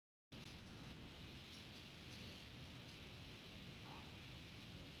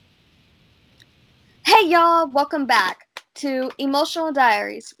Hey y'all, welcome back to Emotional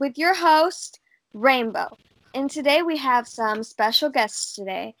Diaries with your host, Rainbow. And today we have some special guests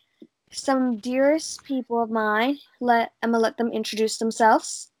today. Some dearest people of mine. I'm gonna let them introduce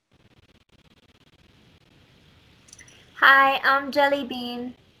themselves. Hi, I'm Jelly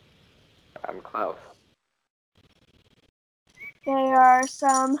Bean. I'm Klaus. They are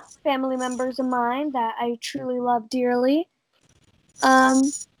some family members of mine that I truly love dearly. Um,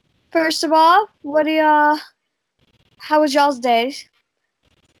 First of all, how was y'all's day?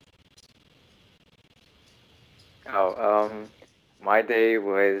 Oh, my day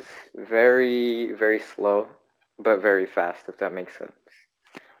was very, very slow, but very fast, if that makes sense.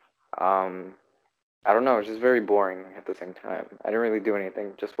 Um, I don't know, it was just very boring at the same time. I didn't really do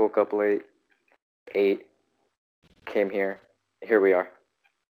anything. Just woke up late, ate, came here. Here we are.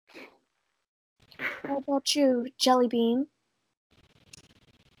 How about you, Jelly Bean?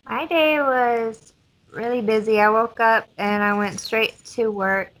 My day was really busy. I woke up and I went straight to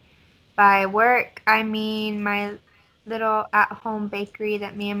work. By work, I mean my little at home bakery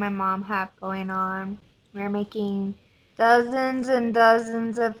that me and my mom have going on. We're making dozens and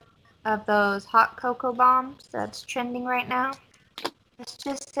dozens of those hot cocoa bombs that's trending right now. Let's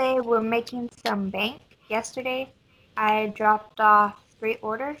just say we're making some bank. Yesterday, I dropped off 3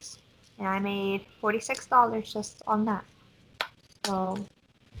 orders and I made $46 just on that. So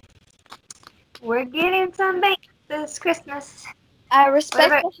we're getting some bank this Christmas. I What respect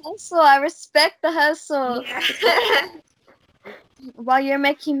about the hustle. I respect the hustle. yeah? While you're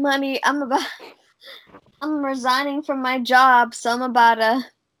making money, I'm resigning from my job, so I'm about to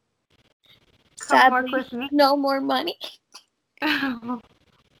Come work sadly with me. no more money.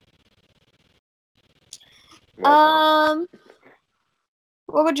 Well said. Um,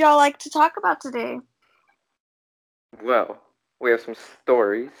 what would y'all like to talk about today? Well, we have some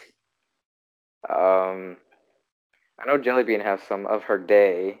stories. Um, I know Jellybean has some of her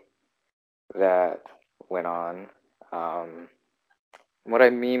day that went on. Um, what I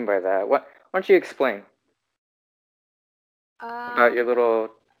mean by that, why don't you explain about um, your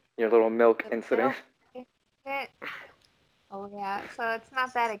little milk the incident? milk incident. Oh yeah, so it's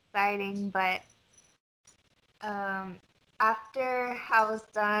not that exciting, but um, after I was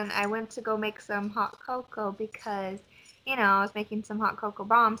done, I went to go make some hot cocoa because, I was making some hot cocoa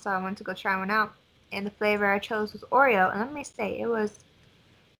bombs, so I went to go try one out. And the flavor I chose was Oreo, and let me say, it was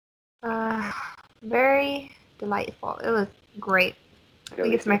uh, very delightful. It was great. I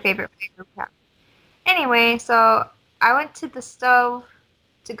think it's my Delicioso. favorite flavor we have. Anyway, so I went to the stove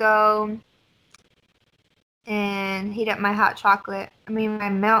to go and heat up my hot chocolate. I mean, my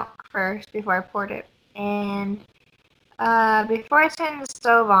milk first before I poured it. And before I turned the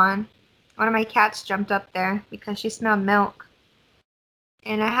stove on, one of my cats jumped up there because she smelled milk.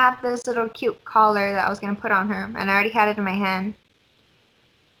 And I had this little cute collar that I was going to put on her, and I already had it in my hand.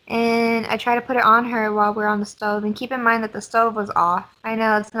 And I tried to put it on her while we were on the stove. And keep in mind that the stove was off. I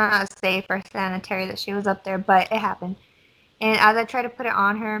know it's not as safe or sanitary that she was up there, but it happened. And as I tried to put it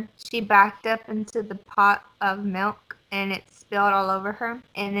on her, she backed up into the pot of milk and it spilled all over her.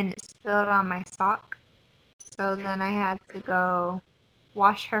 And then it spilled on my sock. So then I had to go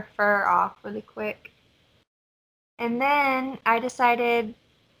wash her fur off really quick. And then I decided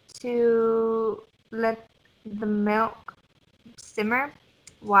to let the milk simmer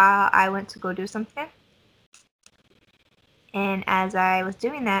while I went to go do something. And as I was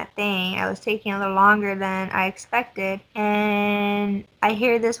doing that thing, I was taking a little longer than I expected. And I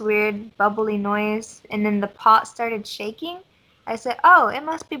hear this weird bubbly noise, and then the pot started shaking. I said, "Oh, it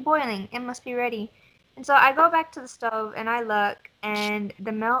must be boiling. It must be ready." And so I go back to the stove and I look, and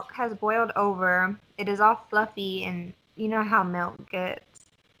the milk has boiled over. It is all fluffy, and you know how milk gets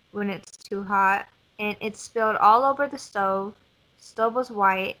when it's too hot. And it spilled all over the stove. Stove was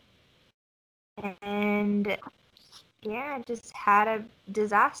white, and yeah, I just had a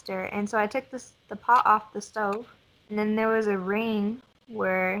disaster. And so I took the pot off the stove, and then there was a ring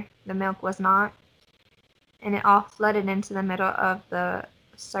where the milk was not, and it all flooded into the middle of the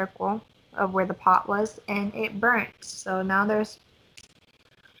circle of where the pot was, and it burnt. So now there's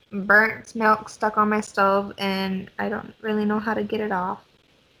burnt milk stuck on my stove, and I don't really know how to get it off.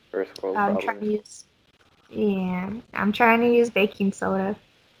 First world I'm trying problems. to use Yeah, I'm trying to use baking soda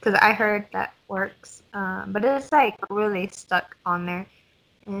because I heard that works. But it's like really stuck on there.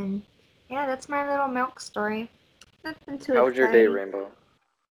 And yeah, that's my little milk story. Nothing too How was your day, exciting. Rainbow?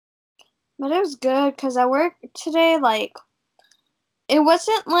 But it was good because I worked today. Like, it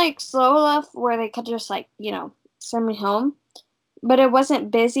wasn't like slow enough where they could just send me home, but it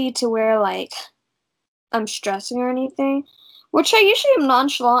wasn't busy to where like I'm stressing or anything. Which I usually am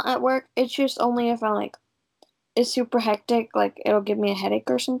nonchalant at work. It's just only if I'm like it's super hectic, like it'll give me a headache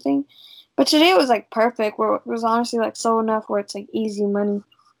or something. But today it was like perfect. Where it was honestly like slow enough where it's like easy money.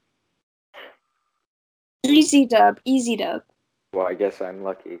 Easy dub, easy dub. Well, I guess I'm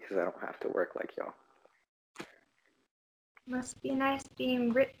lucky because I don't have to work like y'all. Must be nice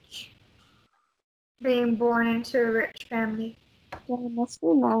being rich. Being born into a rich family. Yeah, it must be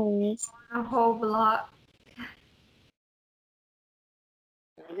nice. A whole block.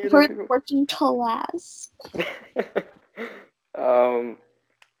 We're working to last. um,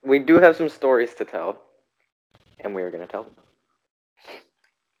 we do have some stories to tell, and we are gonna tell them.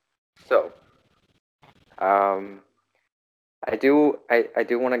 So, I do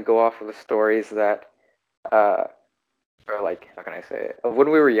want to go off of the stories that, or like, how can I say it? Of when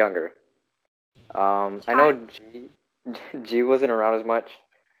we were younger. I know G wasn't around as much,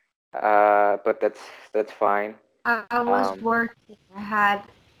 but that's fine. I was working. I had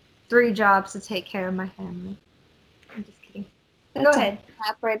 3 jobs to take care of my family. I'm just kidding. Go ahead.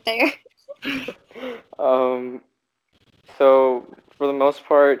 Tap right there. So for the most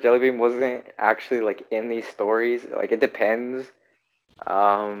part, Jellybean wasn't actually like in these stories. Like it depends.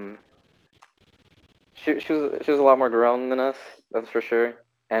 Um, she was a lot more grown than us, that's for sure.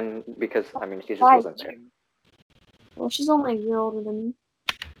 And because I mean she just wasn't there. Well, she's only a year older than me.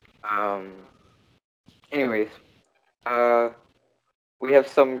 Anyways, we have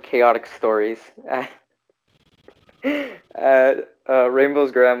some chaotic stories at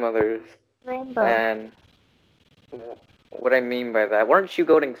Rainbow's grandmother's. Rainbow. And what I mean by that, why don't you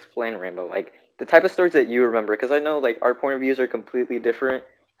go and explain Rainbow? Like the type of stories that you remember, because I know like our point of views are completely different.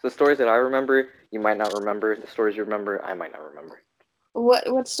 So the stories that I remember, you might not remember. The stories you remember, I might not remember.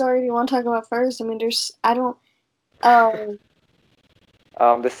 What story do you want to talk about first? I mean, I don't. The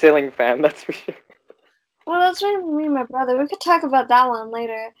ceiling fan, that's for sure. Well, that's right with me and my brother. We could talk about that one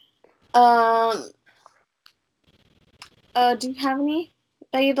later. Do you have any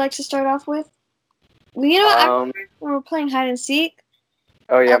that you'd like to start off with? Well, you know what? I remember when we were playing hide and seek.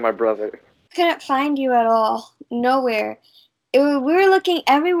 Oh yeah, my brother. Couldn't find you at all. Nowhere. We were looking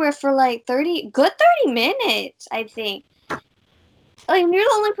everywhere for like 30 minutes, I think. Like, you're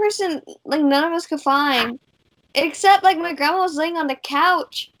the only person, like, none of us could find. Except, like, my grandma was laying on the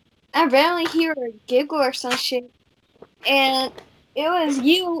couch. I randomly hear her giggle or some shit. And it was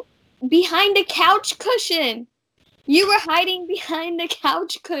you behind the couch cushion. You were hiding behind the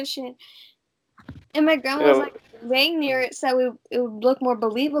couch cushion. And my grandma was, like, laying near it so it would look more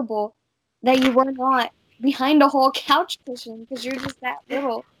believable that you were not behind a whole couch cushion because you're just that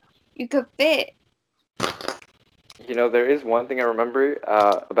little. You could fit. You know, there is one thing I remember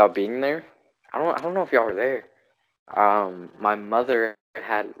about being there. I don't know if y'all were there. My mother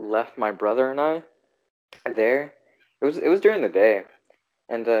had left my brother and I there. It was during the day,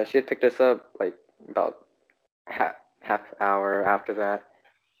 and she had picked us up like about half hour after that.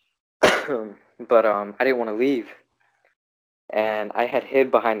 But I didn't want to leave, and I had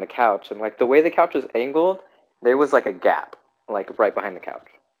hid behind the couch, and like the way the couch was angled, there was like a gap, like right behind the couch,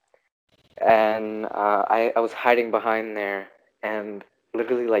 and I was hiding behind there, and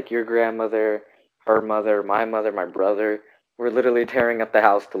literally like your grandmother, her mother, my brother were literally tearing up the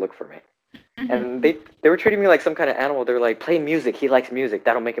house to look for me. And they were treating me like some kind of animal. They were like, play music. He likes music.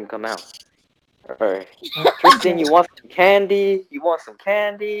 That'll make him come out. Or, Tristan, you want some candy? You want some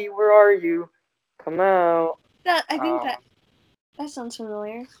candy? Where are you? Come out. I think that sounds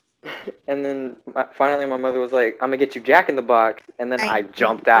familiar. And then finally my mother was like, I'm going to get you Jack in the Box. And then I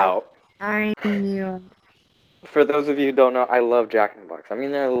jumped out. I knew. For those of you who don't know, I love Jack in the Box. I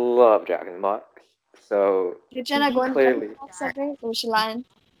mean, I love Jack in the Box. So, Did Jenna go in clearly. the box that day, or was she lying?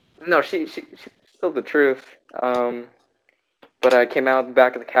 No, she told the truth. But I came out the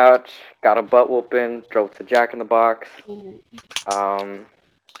back of the couch, got a butt whooping, drove to Jack in the Box. It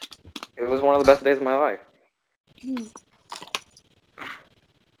was one of the best days of my life.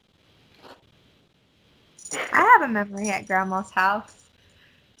 I have a memory at Grandma's house.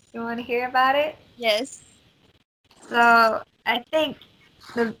 You want to hear about it? Yes. So I think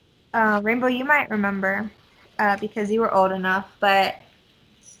the Rainbow, you might remember because you were old enough, but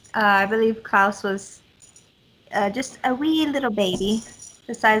I believe Klaus was just a wee little baby,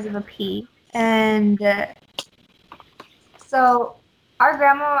 the size of a pea, and so our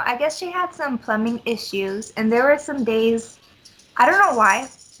grandma, I guess she had some plumbing issues, and there were some days, I don't know why,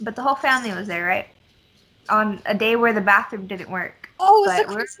 but the whole family was there, right? On a day where the bathroom didn't work. Oh, it was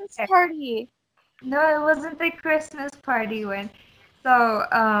the Christmas party. No, it wasn't the Christmas party one. So,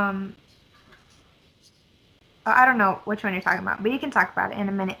 I don't know which one you're talking about, but you can talk about it in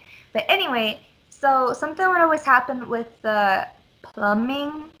a minute. But anyway, So something would always happen with the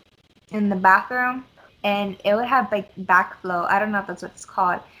plumbing in the bathroom, and it would have like backflow. I don't know if that's what it's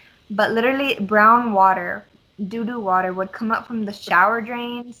called, but literally brown water, doo-doo water would come up from the shower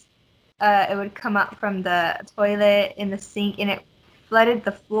drains. It would come up from the toilet in the sink, and it flooded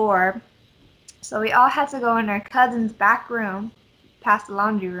the floor. So we all had to go in our cousin's back room, past the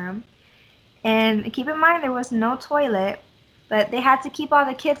laundry room. And keep in mind, there was no toilet, but they had to keep all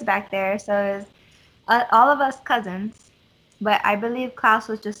the kids back there. So it was all of us cousins. But I believe Klaus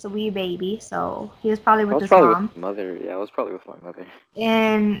was just a wee baby, so he was probably I with was his probably with mom. my mother. Yeah, I was probably with my mother.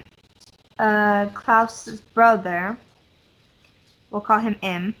 And Klaus's brother, we'll call him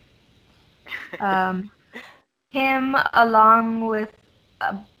M. Him along with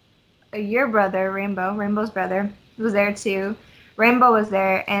uh, your brother, Rainbow's brother, was there too. Rainbow was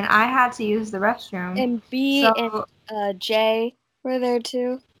there, and I had to use the restroom. And B So and J were there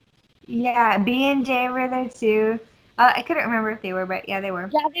too. yeah, B and J were there too. I couldn't remember if they were, but yeah, they were.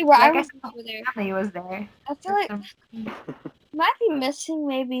 Yeah, they were. So I I guess remember the they were there. whole family was there. I feel like might be missing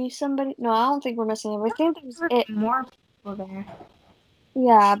maybe somebody. No, I don't think we're missing anybody. I think that was There it. were more people there.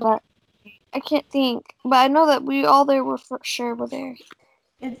 Yeah, but I can't think. But I know that we all there were for sure were there.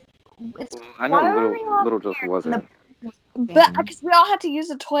 It's, it's Well, I know why were we all little just there? wasn't. But because we all had to use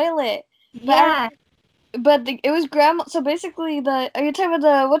the toilet. Yeah. It was grandma. So basically, are you talking about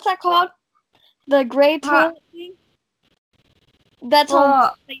the what's that called? The gray toilet thing. That's on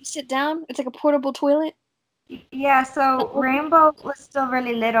Well, that you sit down. It's like a portable toilet. yeah, so Rainbow was still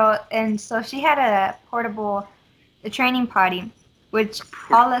really little, and so she had a training potty, which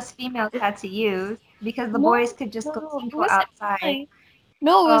all us females had to use because the No, boys could just go no, it tinkle wasn't outside. mine.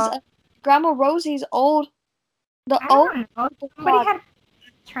 No, it was Well, Grandma Rosie's old. The I old don't know. people Somebody potty. had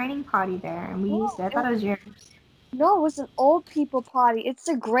a training potty there, and we used it. I thought it was yours. No, it was an old people potty. It's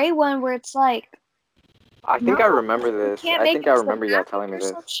the gray one where it's like I think I No, remember you this. can't I make think I it to the remember y'all bathroom telling me or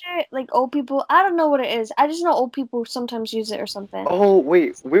this. some shit. Like old people. I don't know what it is. I just know old people sometimes use it or something. Oh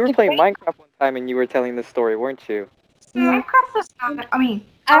wait, we were The playing gray. Minecraft one time and you were telling this story, weren't you? Minecraft was not. I mean,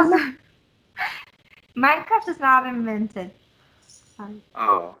 I remember. Minecraft is not invented. Sorry.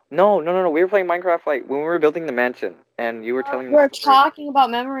 Oh no! We were playing Minecraft like when we were building the mansion, and you were telling the We're story. talking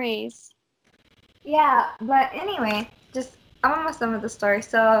about memories. Yeah, but anyway, just I'm almost done with the story.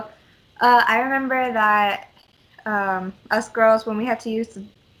 So, I remember that us girls, when we had to use the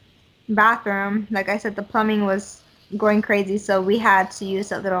bathroom, like I said, the plumbing was going crazy, so we had to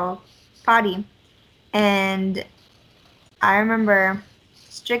use a little potty. And I remember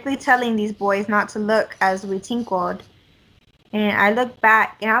strictly telling these boys not to look as we tinkled. And I looked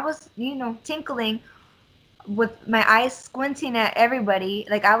back, and I was, tinkling with my eyes squinting at everybody.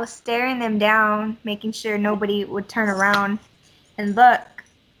 Like I was staring them down, making sure nobody would turn around and look.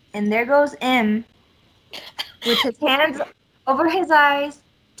 And there goes M with his hands over his eyes,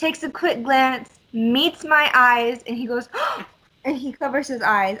 takes a quick glance, meets my eyes, and he goes, and he covers his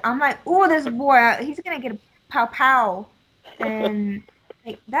eyes. I'm like, oh, this boy, he's gonna get a pow pow. And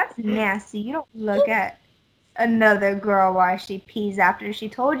like, that's nasty. You don't look at another girl while she pees after she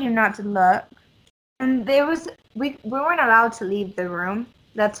told you not to look. And we weren't allowed to leave the room.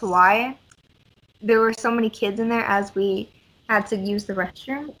 That's why there were so many kids in there as we had to use the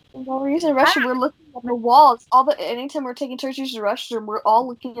restroom. While we're using the restroom, we're looking at the walls. Anytime we're taking turns using the restroom, we're all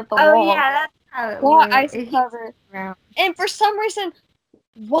looking at the Oh wall. yeah, that's how it Wall works. ice covered. And for some reason,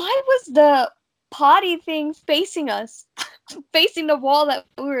 why was the potty thing facing us? Facing the wall that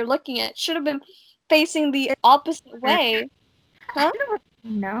we were looking at. Should have been facing the opposite way. Huh?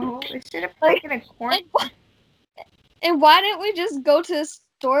 No, it should have Like, taken a corner. and why didn't we just go to the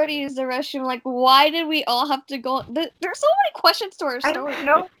store to use the restroom? Like, why did we all have to go? There's so many questions to our I story. don't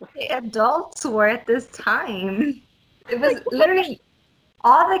know what the adults were at this time. It was literally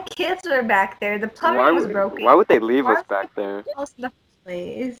all the kids were back there. The plumbing was broken. Why would they leave Why us was back there? it closed in the first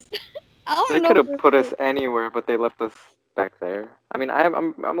place? I don't They know. could have put us anywhere, but they left us back there. I mean, I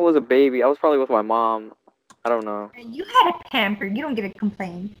was a baby. I was probably with my mom. I don't know. You had a pamper. You don't get to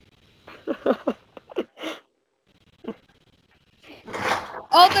complain.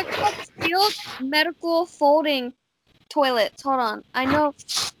 Oh, they're called sealed medical folding toilets. Hold on. I know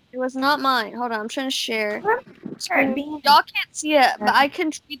it was not mine. Hold on. I'm trying to share. Y'all can't see it, but I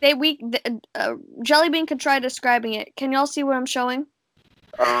can. Jellybean could try describing it. Can y'all see what I'm showing?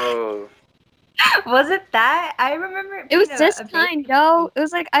 Oh. Was it that? I remember It was this kind, yo. It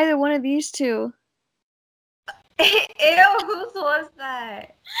was like either one of these two. Ew, whose was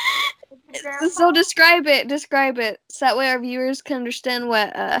that? So describe it, so that way our viewers can understand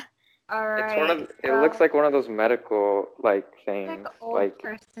what. Alright. It's one of. It looks like one of those medical like things. Like an old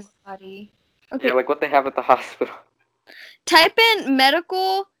person body. Okay. Yeah, like what they have at the hospital. Type in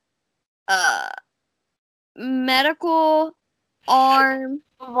medical medical arm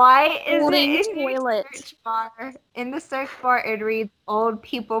Why is holding it in your toilet. search bar? In the search bar, it reads "old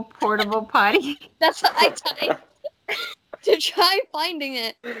people portable potty." That's what I typed to try finding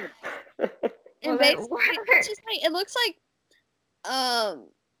it. And Well, it basically, worked. it's just like it looks like I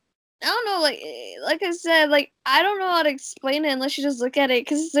don't know, like I said, like I don't know how to explain it unless you just look at it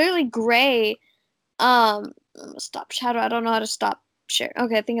because it's literally gray. I'm gonna stop shadow. I don't know how to stop share.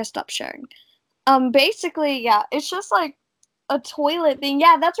 Okay, I think I stopped sharing. Basically, yeah, it's just like a toilet thing.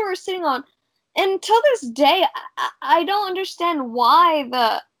 Yeah, that's what we're sitting on. And till this day, I don't understand why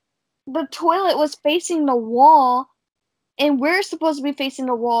the toilet was facing the wall, and we're supposed to be facing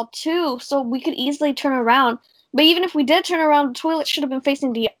the wall too, so we could easily turn around. But even if we did turn around, the toilet should have been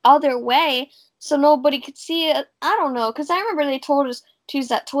facing the other way, so nobody could see it. I don't know, because I remember they told us to use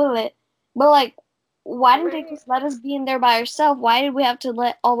that toilet, but like, why didn't they just let us be in there by ourselves? Why did we have to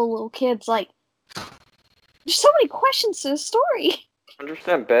let all the little kids like? There's so many questions to the story.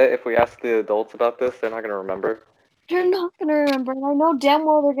 100% bet if we ask the adults about this, they're not gonna remember. They're not gonna remember. And I know damn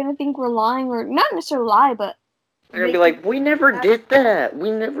well they're gonna think we're lying, or not necessarily lie, but They're gonna be like, we never did that. We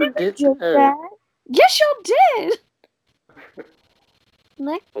never did did that. that. Yes, y'all did. And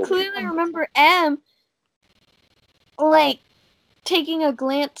I Oh. clearly remember M like taking a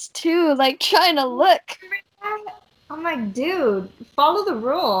glance too, like trying to look. I'm like, dude, follow the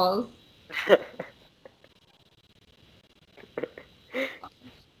rules.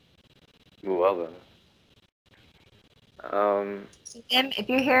 Well then. So, Em, if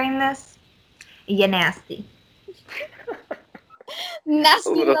you're hearing this, you're nasty. A Nasty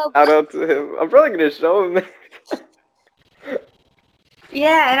little little. shout out to him. I'm probably gonna show him.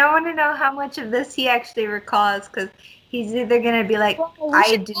 Yeah, and I want to know how much of this he actually recalls, because he's either gonna be like,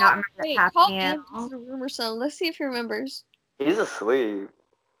 I do not remember that Wait, call happening at him all. into the room or something. Let's see if he remembers. He's asleep.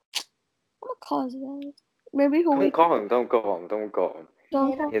 I'm gonna call his dad. Maybe he'll Don't wake. call him. Don't call him. Don't call him.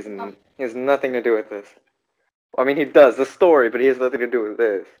 Don't call. He has nothing to do with this. Well, I mean, he does the story, but he has nothing to do with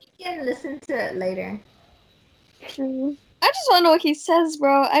this. You can listen to it later. True. I just want to know what he says,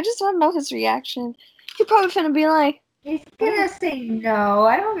 bro. I just want to know his reaction. He probably finna be like, He's gonna say no.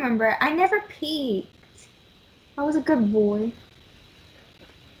 I don't remember. I never peeked. I was a good boy.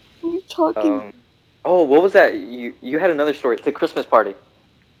 "What are you talking?" Oh, what was that? You had another story. It's the Christmas party.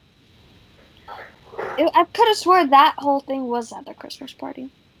 I could have swore that whole thing was at the Christmas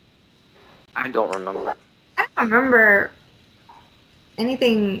party. I don't remember. I don't remember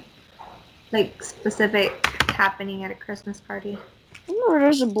anything like specific happening at a Christmas party. I remember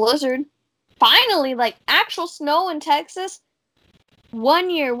there's a blizzard. Finally, like actual snow in Texas. One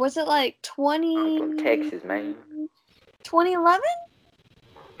year, was it like I'm from Texas, man. 2011?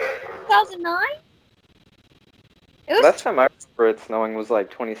 2009? It was Last time I remember it snowing was like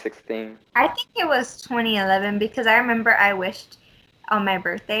 2016. I think it was 2011 because I remember I wished on my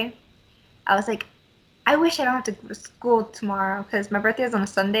birthday. I was like, I wish I don't have to go to school tomorrow because my birthday is on a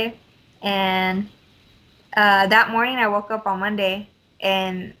Sunday. And that morning I woke up on Monday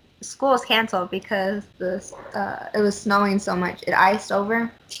and school was canceled because it was snowing so much. It iced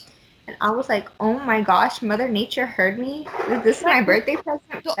over. And I was like, oh my gosh, Mother Nature heard me. This is my birthday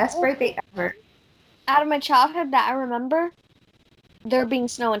present. Best birthday ever. out of my childhood that I remember there being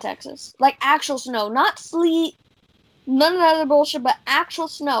snow in Texas. Like actual snow, not sleet, none of that other bullshit, but actual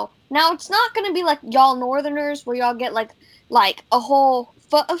snow. Now it's not gonna be like y'all northerners where y'all get like a whole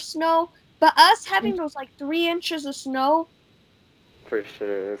foot of snow, but us having those like 3 inches of snow, For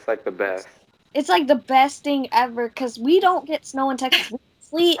sure. It's like the best. it's like the best thing ever because we don't get snow in Texas. We get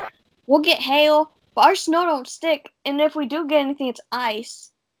sleet, we'll get hail, but our snow don't stick. And if we do get anything, it's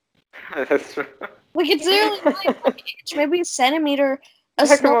ice. That's true. Like it's literally not like an inch, maybe a centimeter of What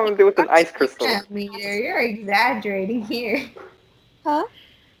the heck am I snow. gonna do with an ice crystal? Centimeter. You're exaggerating here. Huh?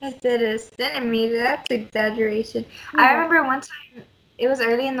 I said a centimeter. That's exaggeration. Yeah. I remember one time, it was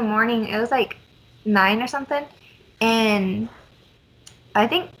early in the morning. It was like 9 or something. And I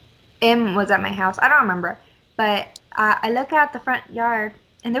think M was at my house. I don't remember. But I look out the front yard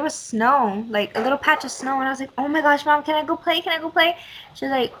and there was snow, like a little patch of snow. And I was like, oh my gosh, Mom, can I go play? Can I go play? She's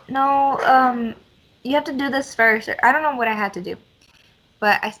like, no, you have to do this first. I don't know what I had to do.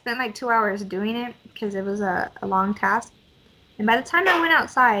 But I spent like 2 hours doing it because it was a long task. And by the time I went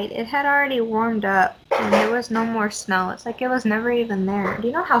outside, it had already warmed up and there was no more snow. It's like it was never even there. Do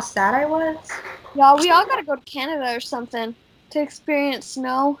you know how sad I was? Y'all, we all gotta go to Canada or something to experience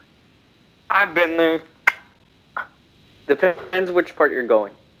snow. I've been there. Depends which part you're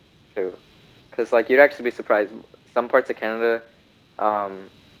going to. Because, like, you'd actually be surprised. Some parts of Canada,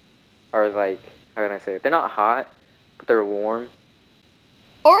 are like, how can I say it? They're not hot, but they're warm.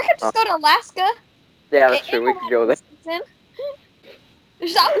 Or we could Um, just go to Alaska. yeah, It that's true. ain't We no could go hotter there. season.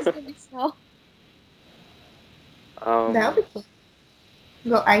 There's always gonna be snow. That Um, would be cool.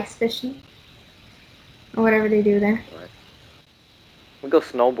 Go ice fishing or whatever they do there. we go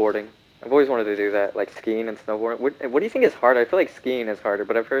snowboarding. I've always wanted to do that, like skiing and snowboarding. What do you think is harder? I feel like skiing is harder,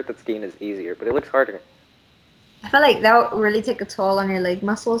 but I've heard that skiing is easier, but it looks harder. I feel like that would really take a toll on your leg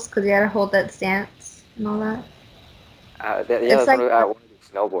muscles because you gotta hold that stance and all that. Yeah, It's that's what like, I want to do.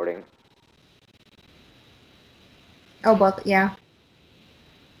 Snowboarding. oh, both, yeah.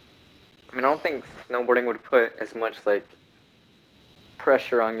 I mean, I don't think snowboarding would put as much like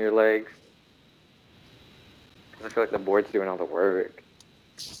pressure on your legs because I feel like the board's doing all the work.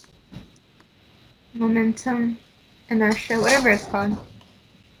 Momentum, inertia, whatever it's called.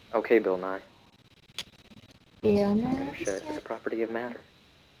 Okay, Bill Nye. Yeah, Inertia is a property of matter.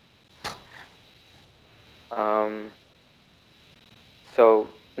 Um, so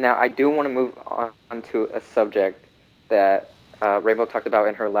now I do want to move on to a subject that Rainbow talked about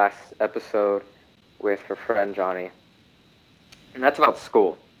in her last episode with her friend Johnny, and that's about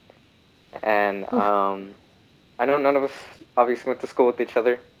school. And I know none of us obviously went to school with each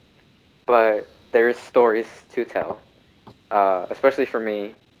other, but there's stories to tell. Especially for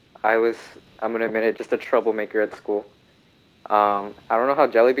me, I'm gonna admit it, just a troublemaker at school. I don't know how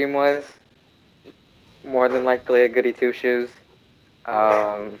Jellybean was. More than likely a goody two shoes.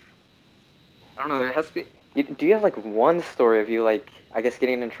 Um, I don't know. There has to be. Do you have like one story of you like I guess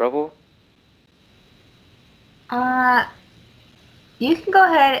getting in trouble? Uh, you can go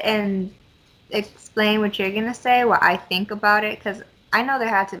ahead and explain what you're gonna say, what I think about it, because I know there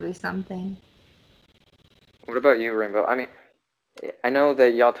had to be something. What about you, Rainbow? I mean, I know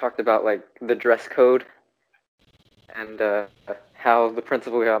that y'all talked about like the dress code and how the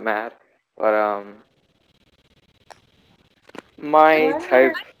principal got mad, but my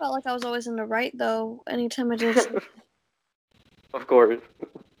type, What? I felt like I was always in the right though. Anytime I did something. of course,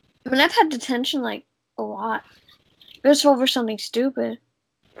 I mean, I've had detention like a lot. It was over something stupid.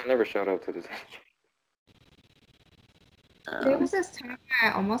 I never showed up to the. There Um, was this time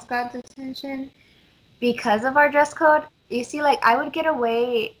where I almost got detention because of our dress code. You see, like I would get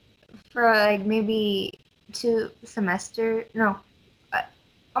away for like maybe 2 semester, no, uh,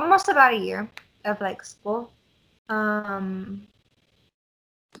 almost about a year of like school. Um,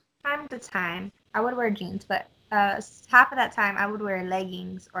 Time to time, I would wear jeans, but half of that time I would wear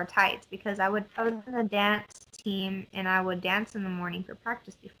leggings or tights because I was in the dance team and I would dance in the morning for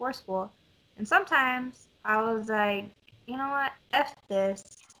practice before school. And sometimes I was like, you know what, f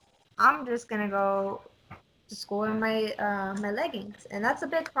this, I'm just gonna go to school in my leggings, and that's a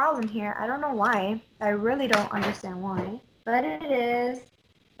big problem here. I don't know why. I really don't understand why, but it is.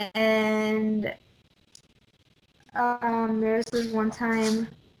 And there's this one time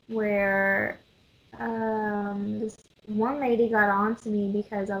where this one lady got on to me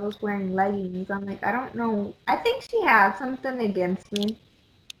because I was wearing leggings. I'm like, I don't know. I think she had something against me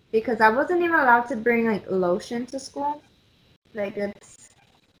because I wasn't even allowed to bring like lotion to school. Like it's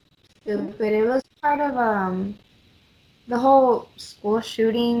stupid. It was part of the whole school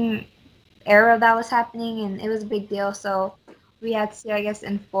shooting era that was happening, and it was a big deal. So we had to, I guess,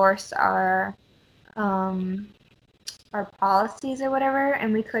 enforce um our policies or whatever,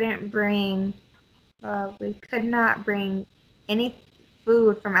 and we could not bring any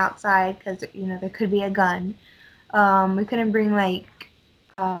food from outside because there could be a gun. We couldn't bring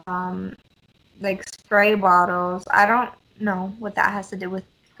um like spray bottles. I don't know what that has to do with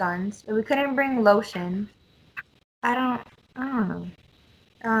guns. But we couldn't bring lotion. I don't I don't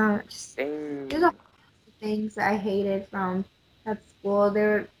know. Just there's a Dang. lot of things that I hated from at school. There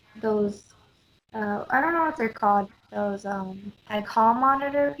were those I don't know what they're called. Those like hall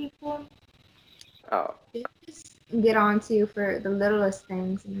monitor people. Oh, They just get on to you for the littlest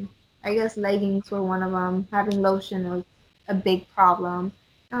things, and I guess leggings were one of them. Having lotion was a big problem.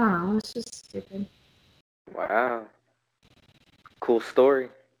 I don't know. It's just stupid. wow. Cool story.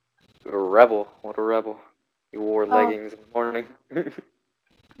 A rebel. What a rebel. You wore Oh leggings in the morning.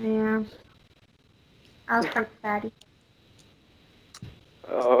 yeah, I was quite fatty.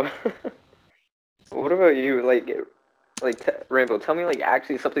 Oh. What about you? Rainbow, tell me, like,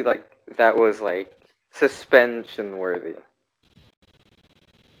 actually something like that was, like, suspension worthy.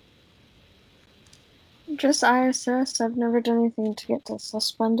 just ISS. I've never done anything to get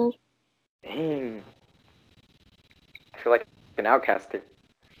suspended. Dang. I feel like an outcast here.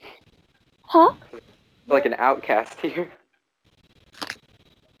 Huh? I feel like an outcast here.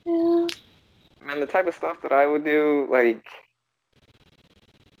 Yeah. Man, the type of stuff that I would do, like,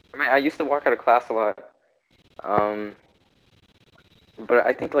 mean, I used to walk out of class a lot. Um, but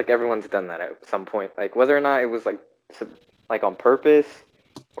I think like everyone's done that at some point. Like whether or not it was like on purpose,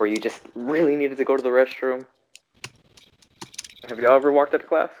 or you just really needed to go to the restroom. Have y'all ever walked out of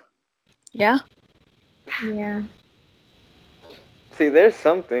class? Yeah. Yeah. See, there's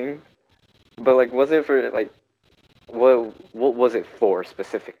something, but like, was it for like what was it for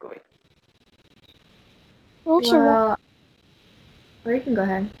specifically? Oh, sure. Well, or you can go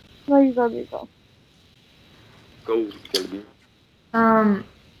ahead. No, you go, you go. Go, baby.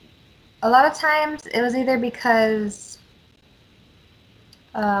 A lot of times it was either because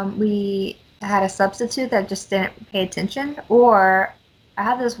we had a substitute that just didn't pay attention, or I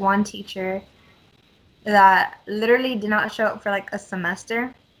had this one teacher that literally did not show up for like a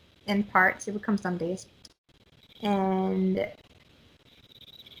semester in parts. It would come some days. And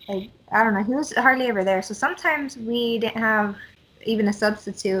like, I don't know, he was hardly ever there. So sometimes we didn't have even a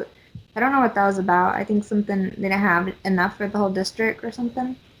substitute. I don't know what that was about. I think something they didn't have enough for the whole district or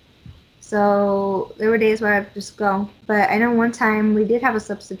something. So there were days where I'd just go. But I know one time we did have a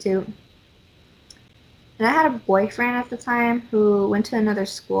substitute. And I had a boyfriend at the time who went to another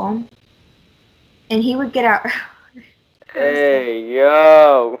school. And he would get out. Hey,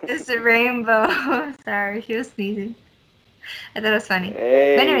 yo. It's a rainbow. Sorry, she was sneezing. I thought it was funny.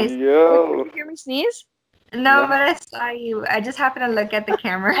 But Hey, anyways, Did yo. you hear me sneeze? no, No. but I saw you. I just happened to look at the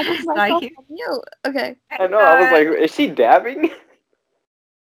camera. I I put saw myself you. on mute. Okay. I know. I was like, is she dabbing?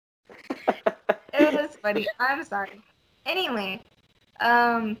 It was funny. I'm sorry. Anyway,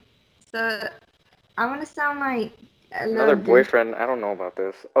 um, so I want to sound like a Another little douche. boyfriend. I don't know about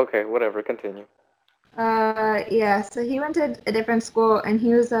this. Okay, whatever. Continue. Yeah. So he went to a different school, and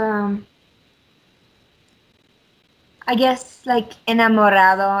he was I guess like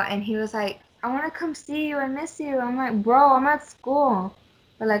enamorado, and he was like, I want to come see you. I miss you. I'm like, bro, I'm at school,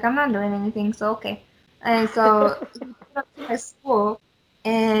 but like I'm not doing anything, so okay. And so he went up to my school,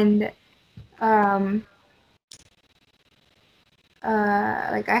 and um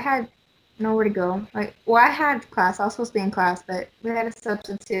like I had nowhere to go. Like, well, I had class. I was supposed to be in class, but we had a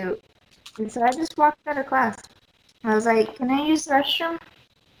substitute, and so I just walked out of class. I was like, can I use the restroom?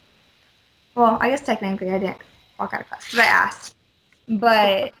 Well, I guess technically I didn't walk out of class, but I asked.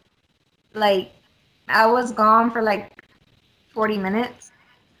 But like I was gone for like 40 minutes,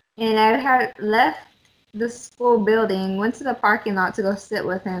 and I had left the school building, went to the parking lot to go sit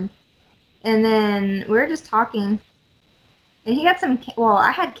with him, and then we were just talking. And he got some, well,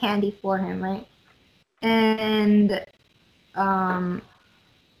 I had candy for him, right? And um,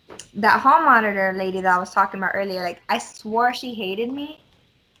 that hall monitor lady that I was talking about earlier, like I swore she hated me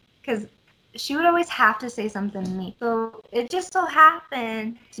because she would always have to say something to me. So it just so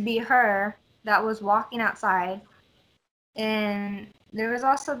happened to be her that was walking outside. And there was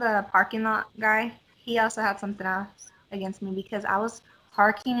also the parking lot guy. He also had something else against me because I was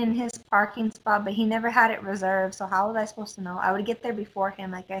parking in his parking spot, but he never had it reserved. So how was I supposed to know? I would get there before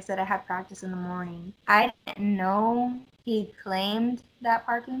him. Like I said, I had practice in the morning. I didn't know he claimed that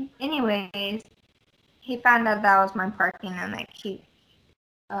parking. Anyways, he found out that was my parking, and like he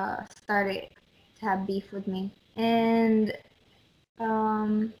started to have beef with me. And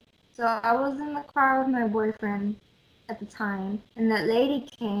so I was in the car with my boyfriend at the time, and that lady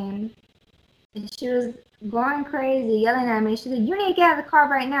came, and she was going crazy, yelling at me. She said, "You need to get out of the car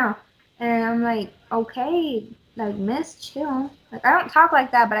right now." And I'm like, "Okay, like miss, chill." Like I don't talk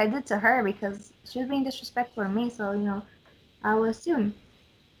like that, but I did to her because she was being disrespectful to me. So I would assume.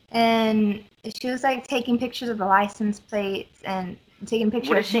 And she was like taking pictures of the license plates and taking a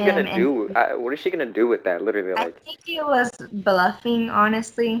picture What of is she gonna him. And do? What is she gonna do with that? Literally, I like, think he was bluffing,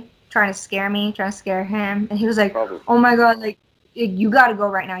 honestly, trying to scare me, trying to scare him. And he was like, probably. "Oh my God, like you gotta go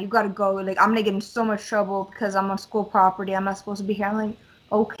right now. You gotta go. Like I'm gonna get in so much trouble because I'm on school property. I'm not supposed to be here." I'm like,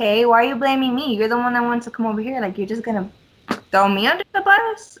 "Okay, why are you blaming me? You're the one that wanted to come over here. Like you're just gonna throw me under the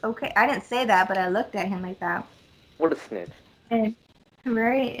bus?" Okay, I didn't say that, but I looked at him like that. What a snitch. And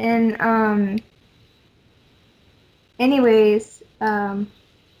right, and anyways,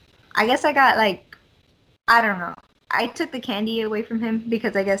 I guess I got like I don't know. I took the candy away from him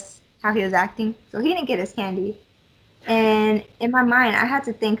because I guess how he was acting. So he didn't get his candy. And in my mind, I had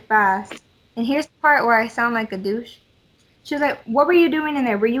to think fast. And here's the part where I sound like a douche. She was like, "What were you doing in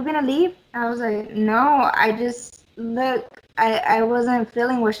there? Were you gonna leave?" I was like, "No, I just look. I wasn't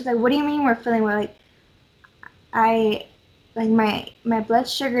feeling well." She's like, "What do you mean we're feeling well?" Like I like my blood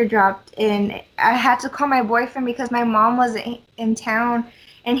sugar dropped, and I had to call my boyfriend because my mom was in town,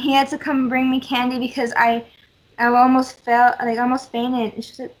 and he had to come bring me candy because I almost felt like I almost fainted. And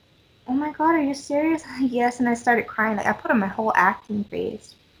she said, "Oh my God, are you serious?" I'm like, "Yes," and I started crying. Like I put on my whole acting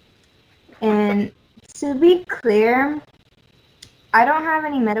face. And to be clear, I don't have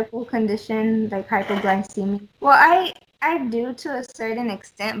any medical condition like hypoglycemia. Well, I do to a certain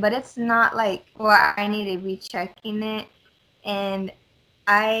extent, but it's not like I need to be checking it. And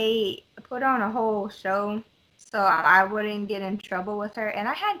I put on a whole show so I wouldn't get in trouble with her. And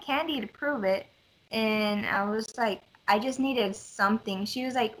I had candy to prove it. And I was like, I just needed something. She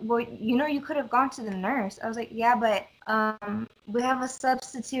was like, well, you could have gone to the nurse. I was like, yeah, but we have a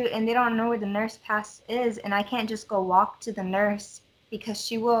substitute and they don't know where the nurse pass is. And I can't just go walk to the nurse because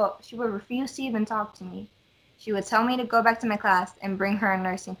she will refuse to even talk to me. She would tell me to go back to my class and bring her a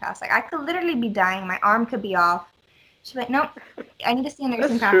nursing pass. Like I could literally be dying. My arm could be off. She's like, nope, I need to see a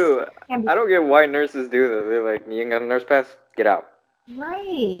nursing That's pass. true. I don't get why nurses do that. They're like, you ain't got a nurse pass? Get out.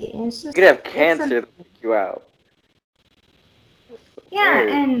 Right. And it's You just, could have it's a, cancer to kick you out. yeah. Weird.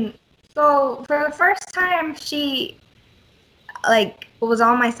 And so for the first time, she like was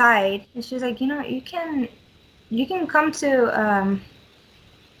on my side, and she was like, you can come to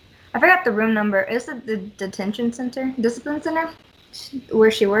I forgot the room number. It's the detention center, discipline center,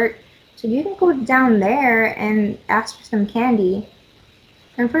 where she worked. So you can go down there and ask for some candy.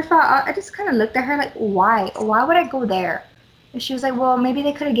 And first of all, I just kind of looked at her like, why? Why would I go there? And she was like, well, maybe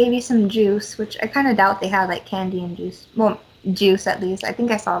they could have gave you some juice, which I kind of doubt they had like candy and juice. Well, juice at least. I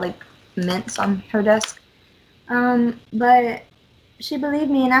think I saw like mints on her desk. But she believed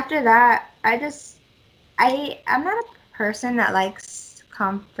me, and after that, I'm not a person that likes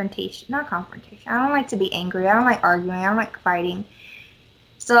confrontation. Not confrontation. I don't like to be angry. I don't like arguing. I don't like fighting.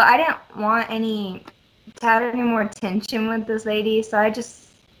 So I didn't want to have any more tension with this lady. So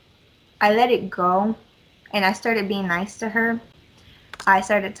I let it go, and I started being nice to her. I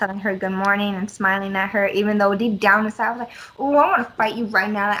started telling her good morning and smiling at her, even though deep down inside I was like, "Oh, I want to fight you right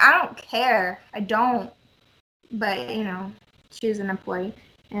now." Like, I don't care. I don't. But she's an employee,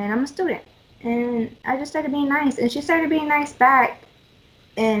 and I'm a student, and I just started being nice, and she started being nice back.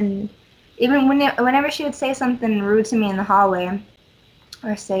 And even whenever she would say something rude to me in the hallway,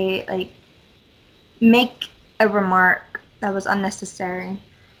 or say like make a remark that was unnecessary,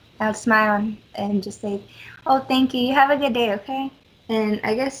 I would smile and just say, "Oh, thank you. You have a good day, okay?" And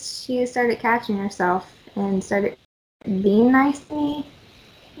I guess she started catching herself and started being nice to me.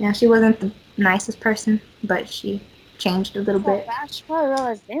 She wasn't the nicest person, but she changed a little So bit. bad. She probably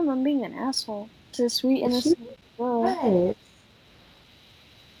realized, damn, I'm being an asshole to a sweet, She innocent girl. was.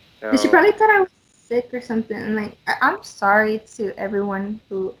 And she No. probably thought I was sick or something. And like, I'm sorry to everyone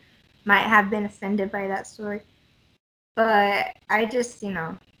who might have been offended by that story. But I just,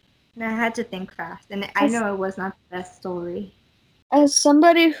 I had to think fast. And I As, know it was not the best story. as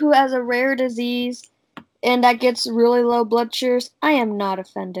somebody who has a rare disease and that gets really low blood sugars, I am not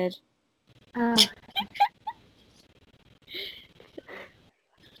offended. Uh,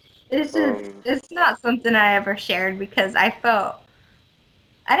 it's not something I ever shared because I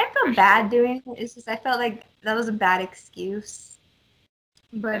didn't feel bad doing it. It's just I felt like that was a bad excuse.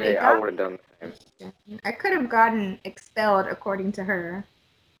 But Hey, it I got would have me. done the same. I could have gotten expelled according to her.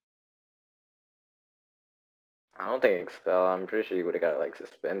 I don't think expel. I'm pretty sure you would have got like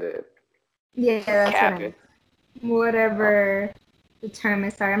suspended. Yeah, that's what I Cap mean. it. Whatever the term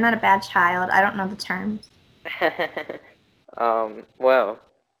is. Sorry, I'm not a bad child. I don't know the terms. Well,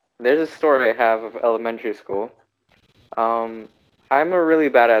 there's a story I have of elementary school. Um, I'm a really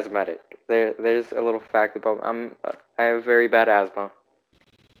bad asthmatic. There's a little fact about I have very bad asthma.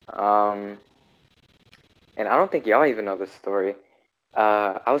 Um, and I don't think y'all even know this story.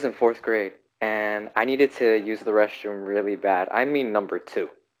 I was in fourth grade, and I needed to use the restroom really bad. I mean number two,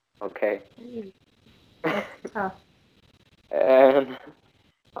 okay? That's tough. And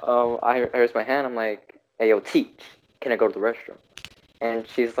I raised my hand. I'm like, "Hey, yo, teach, can I go to the restroom?" And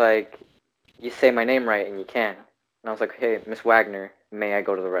she's like, "You say my name right, and you can." And I was like, "Hey, Miss Wagner, may I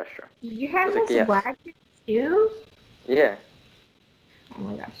go to the restroom?" You She had was like, Miss "Yes." Wagner too? Yeah. Oh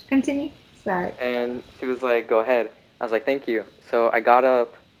my gosh. Continue. Sorry. And she was like, "Go ahead." I was like, "Thank you." So I got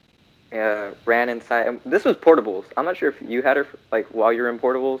up, ran inside. This was portables. I'm not sure if you had her like while you were in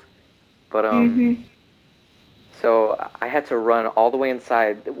portables, but Mm-hmm. so I had to run all the way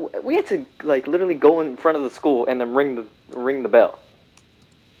inside. We had to like literally go in front of the school and then ring the bell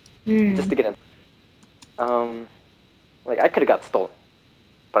just Mm. to get in. Um, like I could have got stolen,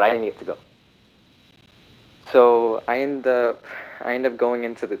 but I didn't need to go. So I end up going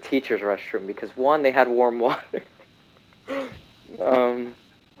into the teacher's restroom because one, they had warm water. um,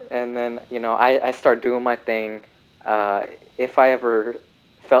 and then I start doing my thing. Uh, if I ever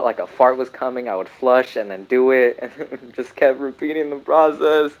felt like a fart was coming, I would flush and then do it, and just kept repeating the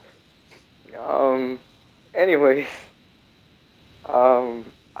process. Um, anyways,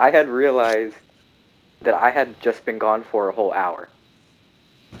 I had realized that I had just been gone for a whole hour.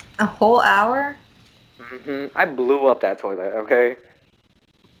 A whole hour? I blew up that toilet, okay?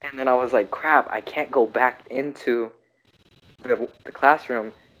 And then I was like, crap, I can't go back into the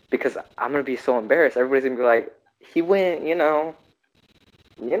classroom because I'm gonna be so embarrassed. Everybody's gonna be like, he went, he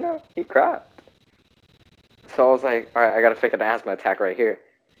crapped. So I was like, all right, I gotta fake an asthma attack right here.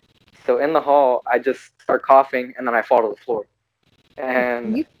 So in the hall, I just start coughing and then I fall to the floor.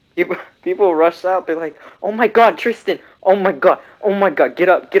 And You people rush out. They're like, "Oh my God, Tristan! Oh my God! Oh my God! Get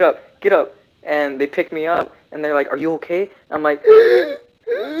up! Get up! Get up!" And they pick me up and they're like, "Are you okay?" I'm like,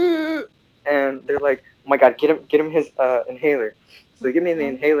 and they're like, "Oh my God, get him his inhaler." So they give me the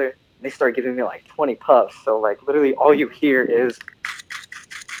inhaler. And they start giving me like 20 puffs. So like literally all you hear is,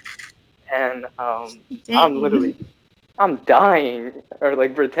 and dang. I'm dying or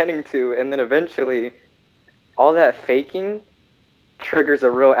like pretending to, and then eventually all that faking triggers a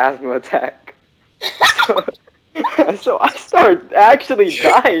real asthma attack. So, so I start actually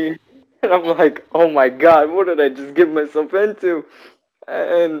dying, and I'm like, oh my God, what did I just get myself into?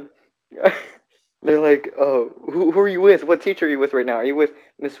 And they're like, oh, who are you with? What teacher are you with right now? Are you with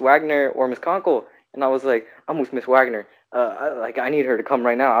Miss Wagner or Miss Conkle? And I was like, I'm with Miss Wagner. I need her to come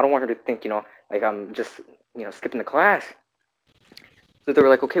right now. I don't want her to think, like I'm just, skipping the class. So they were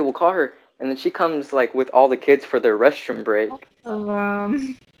like, okay, we'll call her. And then she comes like with all the kids for their restroom break.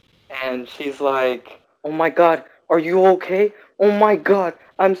 Um, And she's like, "Oh my God, are you okay? Oh my God,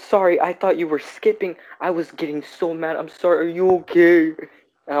 I'm sorry. I thought you were skipping. I was getting so mad. I'm sorry. Are you okay?"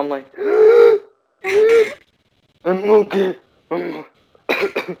 And I'm like, "I'm okay." I'm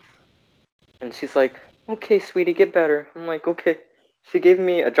and she's like, "Okay, sweetie, get better." I'm like, "Okay." She gave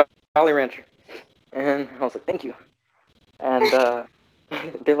me a Jolly Rancher, and I was like, "Thank you." And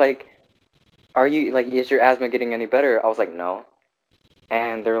they're like, "Are you like, is your asthma getting any better?" I was like, "No."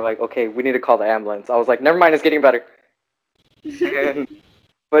 And they're like, "Okay, we need to call the ambulance." I was like, "Never mind, it's getting better." And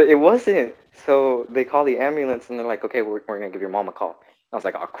but it wasn't. So they call the ambulance and they're like, okay, we're going to give your mom a call. I was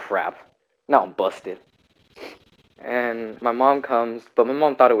like, oh, crap. Now I'm busted. And my mom comes, but my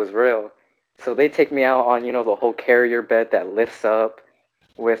mom thought it was real. So they take me out on, the whole carrier bed that lifts up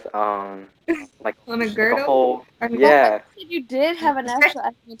with, like, on a like a girdle? whole, Or Well, I yeah. said you did have an actual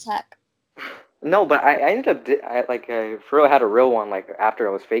asthma attack. No, but I ended up, I for real had a real one, like, after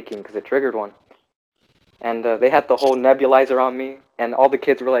I was faking because it triggered one. And they had the whole nebulizer on me, and all the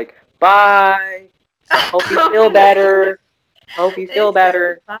kids were like, bye. Hope you feel better. Hope you They feel said,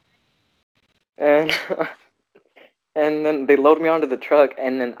 better. And and then they load me onto the truck,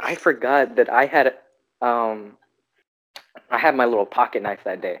 and then I forgot that um I had my little pocket knife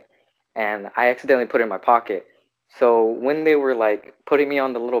that day, and I accidentally put it in my pocket. So when they were like putting me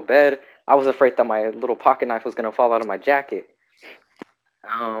on the little bed, I was afraid that my little pocket knife was gonna fall out of my jacket.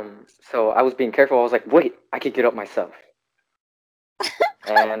 So I was being careful. I was like, wait, I could get up myself.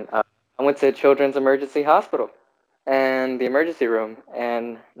 And I went to Children's Emergency Hospital and the emergency room,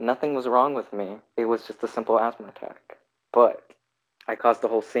 and nothing was wrong with me. It was just a simple asthma attack. But I caused the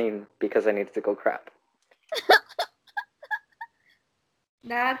whole scene because I needed to go crap.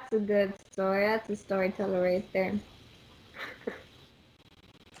 that's a good story. That's a storyteller right there.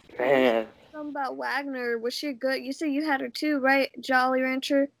 Man. Something about Wagner. Was she good? You said you had her too, right? Jolly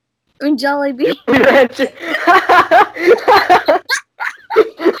Rancher? I mean, Jolly Bee. Jolly Rancher.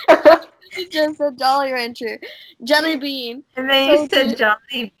 You just said Jolly Rancher. Jelly Bean. And then So you said did-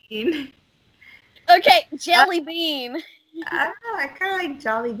 Jolly Bean. Okay, Jelly Bean. I don't know. I kind of like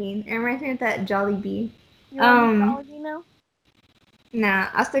Jolly Bean. It reminds me of that Jolly Bee. You want to be Um, Jolly Bean now? nah,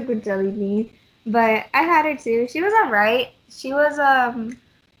 I'll stick with Jelly Bean. But I had her too. She was alright. She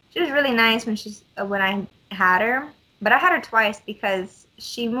was really nice when I had her. But I had her twice because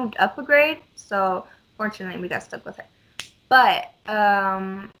she moved up a grade. So fortunately, we got stuck with her. But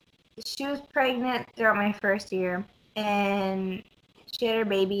she was pregnant throughout my first year, and she had her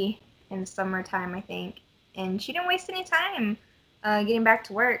baby in the summertime, I think. And she didn't waste any time getting back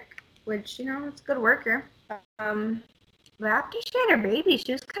to work, which it's a good worker. Um, but after she had her baby,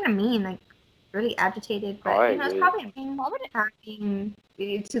 she was kind of mean, like really agitated. Oh, But I it's agree. probably having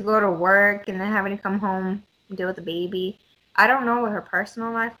to go to work and then having to come home and deal with the baby. I don't know what her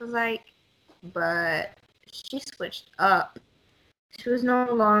personal life was like, but she switched up. She was no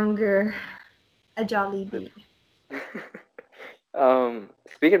longer a jolly bee.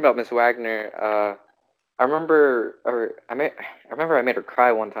 Speaking about Miss Wagner, I remember I made her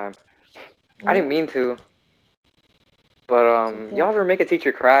cry one time. I didn't mean to, but y'all ever make a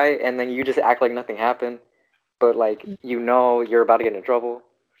teacher cry and then you just act like nothing happened, but like you're about to get in trouble?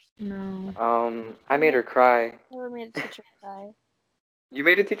 No. I made her cry. Never made a teacher cry. You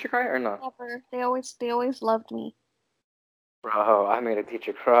made a teacher cry or not? Never. They always loved me. Bro, I made a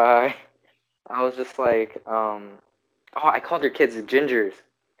teacher cry. I was just like, oh, I called her kids gingers.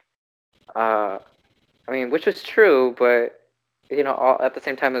 Uh, I mean, which was true, but all, at the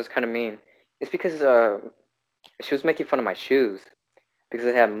same time, it was kind of mean. It's because she was making fun of my shoes because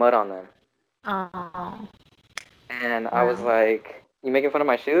they had mud on them, Oh, and I was wow. like, "You making fun of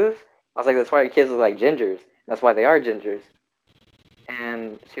my shoes?" I was like, "That's why your kids look like gingers. That's why they are gingers."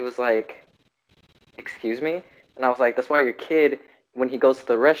 And she was like, "Excuse me?" And I was like, "That's why your kid, when he goes to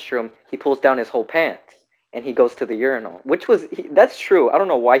the restroom, he pulls down his whole pants and he goes to the urinal." That's true. I don't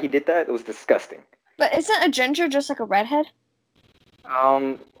know why he did that. It was disgusting. But isn't a ginger just like a redhead?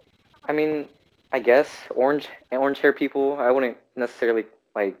 Um, I mean, I guess orange hair people, I wouldn't necessarily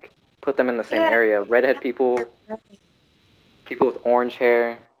like put them in the same Yeah. area. Redhead people, people with orange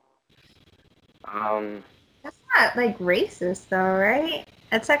hair. Um, That's not like racist though, right?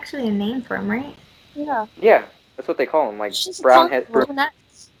 That's actually a name for him, right? Yeah. yeah, that's what they call them, like She's brown calling head,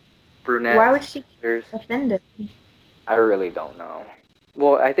 brunettes. Why brunettes. would she There's, get offended? I really don't know.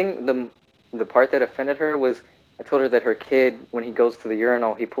 Well, I think the part that offended her was I told her that her kid, when he goes to the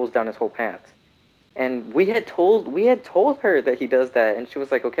urinal, he pulls down his whole pants. And we had told her that he does that, and she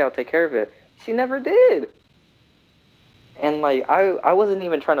was like, "Okay, I'll take care of it." She never did. And like I wasn't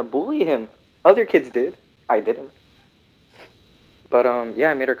even trying to bully him. Other kids did. I didn't. But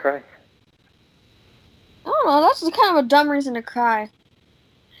yeah, I made her cry. I don't know. That's kind of a dumb reason to cry.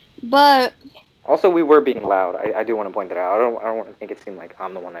 But Also, we were being loud. I do want to point that out. I don't want to make it seem like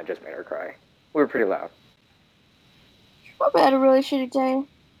I'm the one that just made her cry. We were pretty loud. probably had a really shitty day.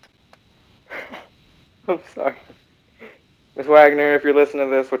 I'm sorry, Miss Wagner, if you're listening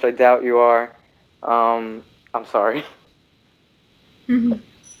to this, which I doubt you are. I'm sorry.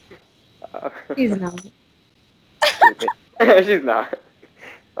 Uh, He's not. stupid. She's not.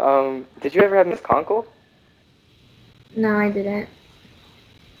 Did you ever have Miss Conkle? No, I didn't.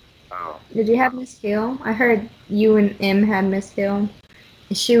 Oh, Did you have Miss Hill? I heard you and M had Miss Hill.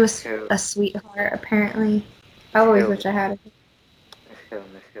 And she Miss was Hill, a sweetheart, apparently. I Miss always Hill, wish I had her. Miss Hill,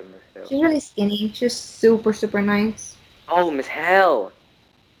 Miss Hill, Miss Hill. She's really skinny. She's super, super nice. Oh, Miss Hell.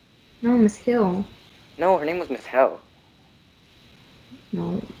 No, Miss Hill. No, her name was Miss Hell.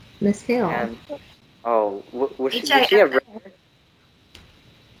 No, Miss Hill. And oh, was she? Did she have red? Hill.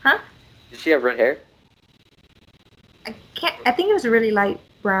 Huh? Did she have red hair? I can't. I think it was really light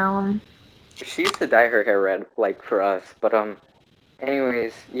brown. She used to dye her hair red, like for us. But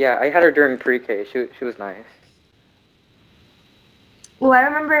anyways, yeah, I had her during pre-K. She was nice. Well, I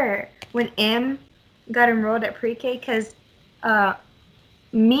remember when M got enrolled at pre-K because uh,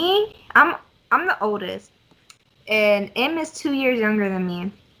 I'm the oldest, and M is 2 years younger than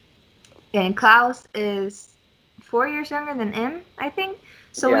me, and Klaus is 4 years younger than M, I think.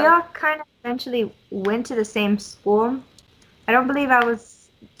 So we Yeah. all kind of eventually went to the same school. I don't believe I was.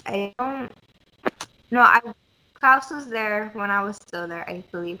 I don't. No, I. Klaus was there when I was still there, I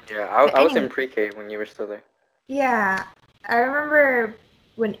believe. Yeah, But I was in anyway, pre-K when you were still there. yeah, I remember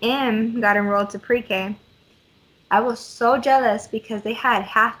when M got enrolled to pre-K. I was so jealous because they had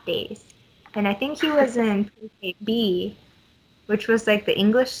half days, and I think he was in pre-K B, which was like the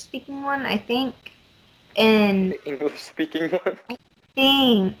English speaking one, I think. And The English speaking one. I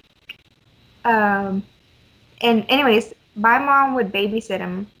think, um, and anyways, my mom would babysit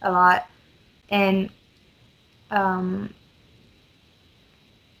him a lot, and um,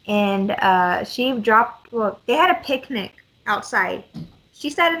 she dropped. Well, they had a picnic outside. She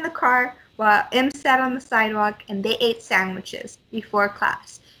sat in the car while M sat on the sidewalk, and they ate sandwiches before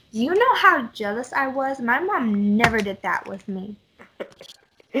class. Do you know how jealous I was? My mom never did that with me.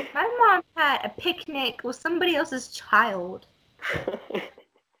 My mom had a picnic with somebody else's child.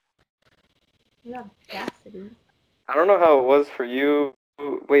 The audacity. I don't know how it was for you.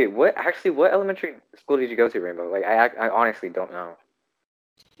 Wait, what? Actually, what elementary school did you go to, Rainbow? Like, I honestly don't know.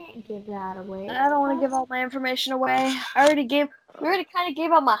 Can't give that away. I don't want to give all my information away. We already kind of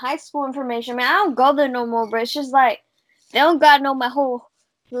gave out my high school information. I mean, I don't go there no more, but it's just like, they don't gotta know my whole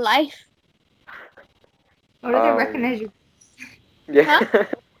life. Or do they recognize you? Yeah. Huh?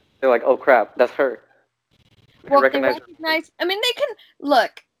 They're like, oh crap, that's her. We can Well, if they recognize her. recognize, I mean, they can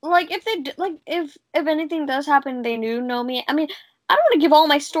look. Like if they like, if anything does happen, they do know me. I mean, I don't want to give all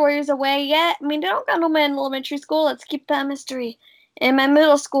my stories away yet. I mean, they don't got no my elementary school. Let's keep that mystery, and my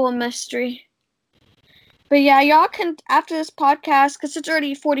middle school a mystery. But yeah, y'all can after this podcast, because it's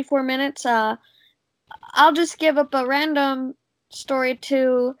already 44 minutes. I'll just give up a random story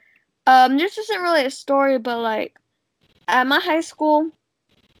to. This isn't really a story, but like at my high school,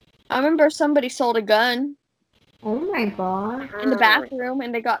 I remember somebody sold a gun. Oh my god. in the bathroom,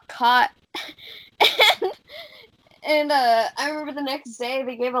 and they got caught. and I remember the next day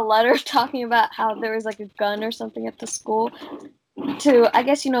they gave a letter talking about how there was like a gun or something at the school to, I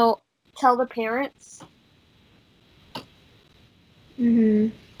guess, tell the parents.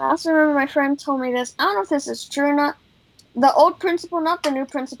 Mhm. I also remember my friend told me this. I don't know if this is true or not. The old principal, not the new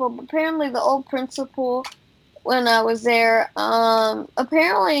principal, but apparently the old principal, when I was there,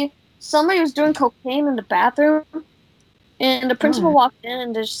 apparently somebody was doing cocaine in the bathroom, and the principal Oh. walked in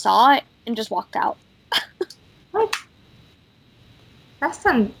and just saw it and just walked out. What? That's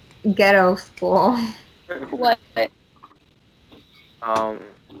some ghetto school. What? Um,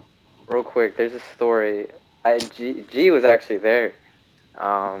 real quick, there's a story. G was actually there.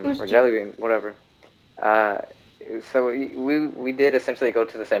 Who's Or G? Jellybean, whatever. Uh, so we did essentially go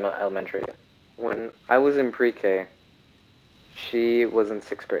to the same elementary. When I was in pre-K, she was in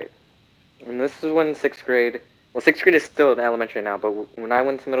sixth grade. And this is when sixth grade. Well, sixth grade is still in elementary now, but when I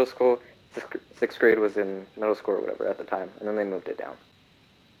went to middle school, sixth grade was in middle school or whatever at the time, and then they moved it down.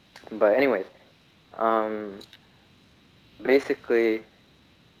 But anyways, um, basically,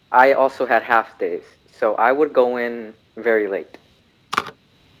 I also had half days, so I would go in very late.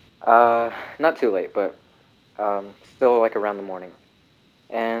 Not too late, but still like around the morning.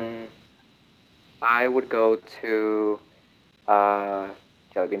 And I would go to uh,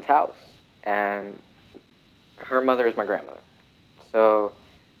 Jellybean's house, and her mother is my grandmother. So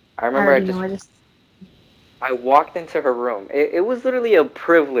I I remember already know where this. I walked into her room. It was literally a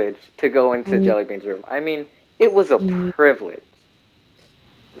privilege to go into Mm, Jellybean's room. I mean, it was a mm, privilege.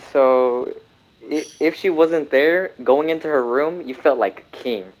 So if she wasn't there, going into her room, you felt like a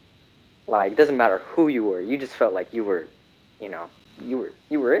king. Like, it doesn't matter who you were, you just felt like you were, you know, you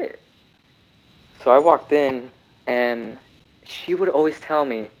were it. So I walked in, and she would always tell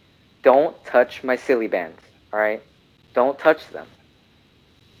me, "Don't touch my silly bands, all right? Don't touch them."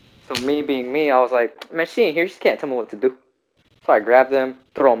 So me being me, I was like, "Man, she ain't here. She can't tell me what to do." So I grabbed them,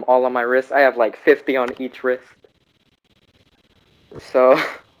 throw them all on my wrist. I have like 50 on each wrist. So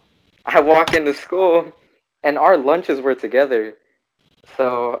I walk into school, and our lunches were together.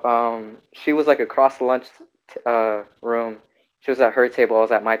 So she was like across the lunch room. She was at her table. I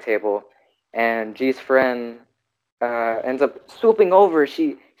was at my table, and G's friend ends up swooping over.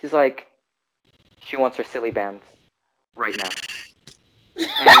 She's like, she wants her silly bands right now,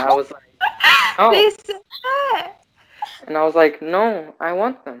 and I was like, no, They said that. and I was like, no, I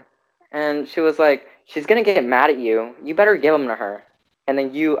want them, and she was like, she's gonna get mad at you. You better give them to her. And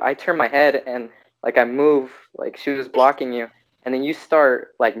then I turn my head and like I move like she was blocking you, and then you start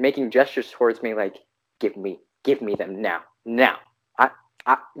like making gestures towards me like, give me them now, now.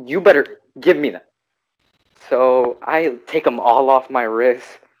 I, you better give me them. So I take them all off my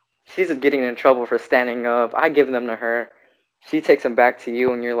wrist. She's getting in trouble for standing up. I give them to her. She takes them back to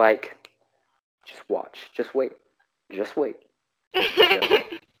you, and you're like, just watch, just wait, just wait. Just wait.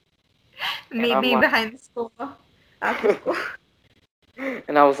 And Meet I'm me like, behind the school. After school.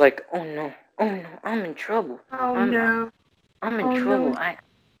 and I was like, oh no, I'm in trouble. Oh I'm no. I'm in Oh trouble. no.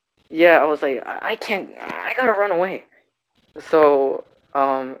 Yeah, I was like, I can't. I gotta run away. So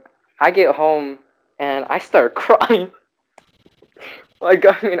I get home and I start crying. Like,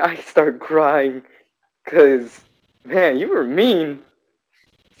 I mean, I start crying because, man, you were mean.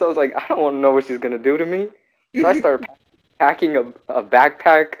 So I was like, I don't want to know what she's gonna do to me. So I start packing a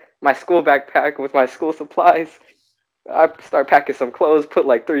backpack, my school backpack with my school supplies. I start packing some clothes, put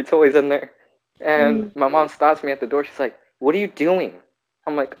like 3 toys in there. And Mm. my mom stops me at the door. She's like, "What are you doing?"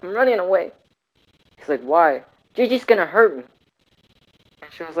 I'm like, "I'm running away." She's like, "Why?" "Gigi's gonna hurt me."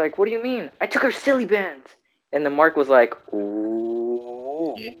 And she was like, "What do you mean?" "I took her silly bands." And then Mark was like,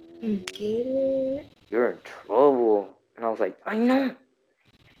 "Ooh, Get it. you're in trouble." And I was like, "I know."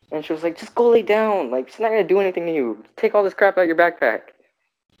 And she was like, "Just go lay down. Like, she's not gonna do anything to you. Take all this crap out of your backpack."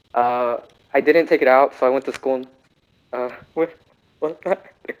 Uh, I didn't take it out, so I went to school with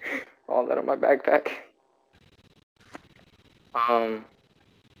all that in my backpack. Um,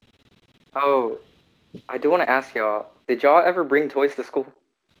 oh, I do want to ask y'all, did y'all ever bring toys to school?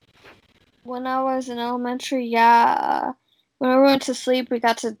 When I was in elementary, yeah. When we went to sleep, we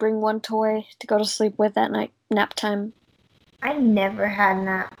got to bring one toy to go to sleep with at night, nap time. I never had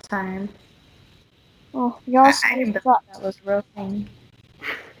nap time. Oh, y'all I didn't believe suck. that was a real thing.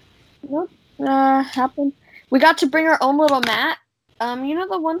 Nope, happened. We got to bring our own little mat. You know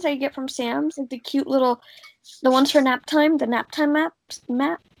the ones that you get from Sam's, like the cute little, the ones for nap time, the nap time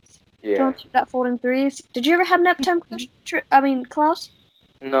mat. Yeah. Don't that fold in threes. Did you ever have nap time? I mean, Klaus.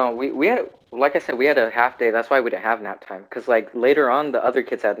 No, we had, like I said, we had a half day. That's why we didn't have nap time. Cause like later on, the other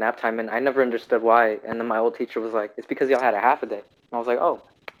kids had nap time, and I never understood why. And then my old teacher was like, "It's because y'all had a half a day." And I was like, "Oh,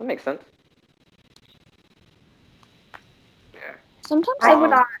 that makes sense." Yeah. Sometimes I I would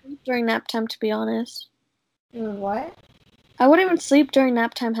wouldn't not. sleep during nap time, to be honest. What? I wouldn't even sleep during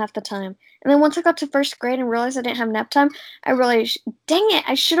nap time half the time. And then once I got to first grade and realized I didn't have nap time, I realized, dang it,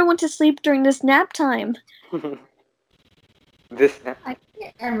 I should have went to sleep during this nap time. This. I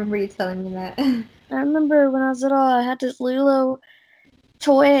remember you telling me that. I remember when I was little, I had this Lilo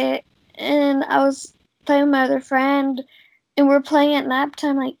toy, and I was playing with my other friend, and we were playing at nap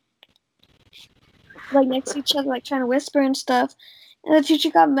time, like next to each other, like trying to whisper and stuff. And the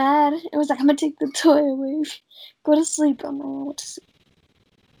teacher got mad. It was like, I'm gonna take the toy away. Go to sleep. I'm gonna go to sleep.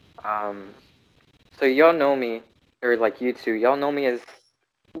 Um. So y'all know me, or like you two, y'all know me as.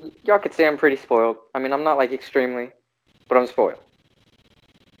 Y'all could say I'm pretty spoiled. I mean, I'm not like extremely, but I'm spoiled.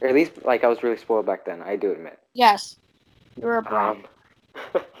 Or at least like I was really spoiled back then. I do admit. Yes, you're a brat.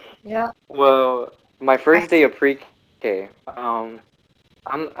 Um. Yeah. Well, my first day of pre-K.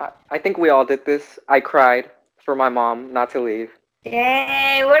 I think we all did this. I cried for my mom not to leave.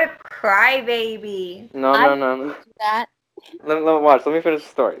 Dang, what a crybaby. No, I no, no, no. do that. Watch. Let me finish the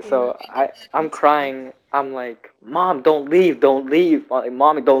story. So I'm crying. I'm like, Mom, don't leave, don't leave. Like,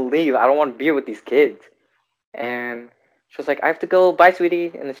 Mommy, don't leave. I don't want to be with these kids. And she was like, I have to go. Bye, sweetie.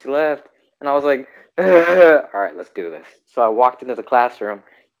 And then she left. And I was like, all right, let's do this. So I walked into the classroom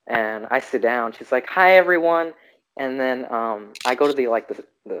and I sit down. She's like, hi, everyone. And then I go to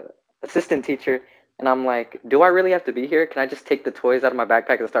the assistant teacher and I'm like, do I really have to be here? Can I just take the toys out of my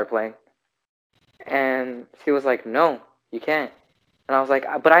backpack and start playing? And she was like, no, you can't. And I was like,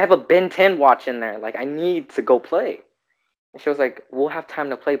 but I have a Ben 10 watch in there. Like, I need to go play. And she was like, we'll have time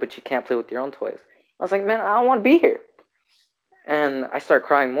to play, but you can't play with your own toys. I was like, man, I don't want to be here. And I start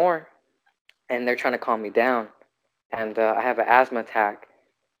crying more, and they're trying to calm me down. And I have an asthma attack,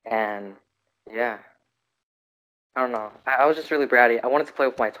 and yeah, I don't know. I was just really bratty. I wanted to play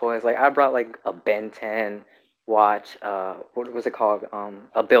with my toys. Like I brought like a Ben 10 watch. What was it called?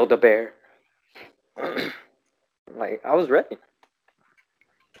 A Build a Bear. Like I was ready.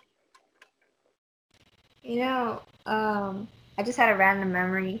 You know, I just had a random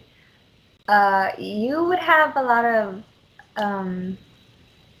memory. You would have a lot of, um,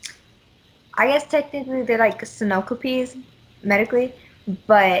 I guess technically they're like syncopies medically,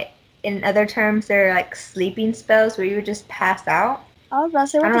 but in other terms they're like sleeping spells where you would just pass out. I was about to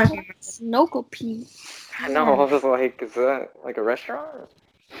say, I what don't the know if fuck you is Snokopee? I know. I remember. was like, is that like a restaurant?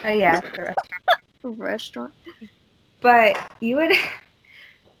 Oh yeah, correct. Restaurant. But you would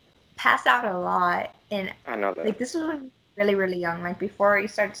pass out a lot, and I know that. like this was when you were really really young, like before you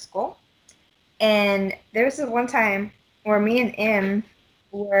started school. And there was this one time where me and Em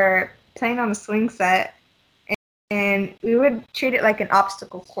were playing on the swing set, and we would treat it like an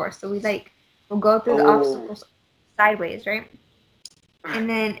obstacle course. So we like would go through the Oh. obstacles sideways, right? And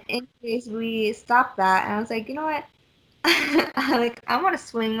then in case we stopped that, and I was like, you know what? I want to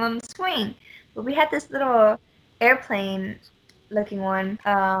swing on the swing. But we had this little airplane looking one.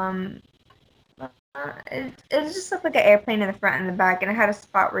 It just looked like an airplane in the front and the back, and it had a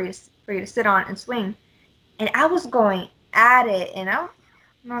spot where for you to sit on and swing. And I was going at it, and I'm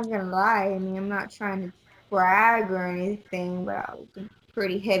not gonna lie. I mean, I'm not trying to brag or anything, but I was a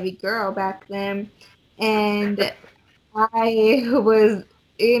pretty heavy girl back then, and I was,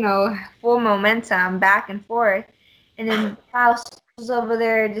 full momentum back and forth, and then Klaus was over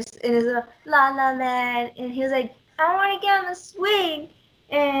there just in his little la la land, and he was like, "I want to get on the swing,"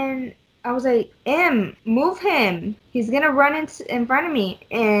 and I was like, move him. He's gonna run in front of me,"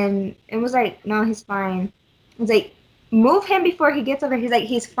 and it was like, "No, he's fine." I was like, "Move him before he gets over." He's like,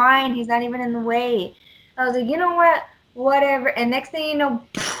 "He's fine. He's not even in the way." I was like, "You know what? Whatever." And next thing you know,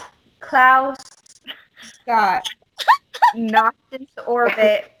 Klaus got knocked into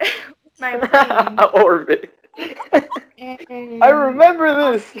orbit with my plane. Orbit. I And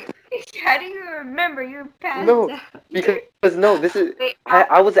remember this. how do you remember you passed No, out? because no, this is. Wait,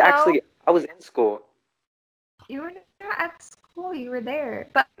 I was also, actually I was in school. you were not at school. You were there,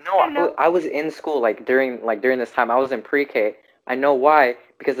 but No, I don't know. I was in school during this time. I was in pre-K. I know why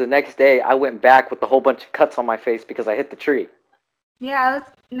because the next day I went back with a whole bunch of cuts on my face because I hit the tree. Yeah,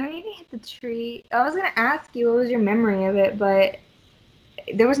 no, you didn't hit the tree. I was gonna ask you what was your memory of it, but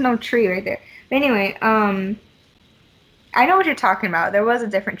there was no tree right there. But anyway, I know what you're talking about. There was a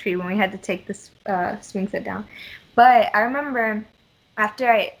different tree when we had to take this swing set down. But I remember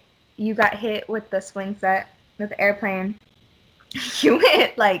after you got hit with the swing set with the airplane, you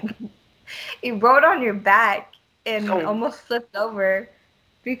went like you rode on your back and So almost flipped over.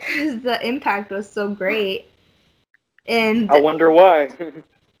 because the impact was so great. And I wonder why.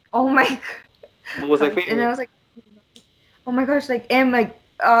 oh my What was I gosh, feeding and I you? was like, oh my gosh, like, Em, like,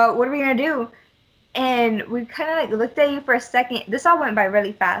 what are we gonna do? And we kind of like looked at you for a second. This all went by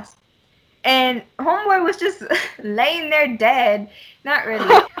really fast. And homeboy was just laying there dead. Not really,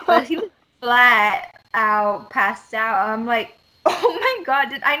 but he was flat out, passed out. I'm like, oh my god,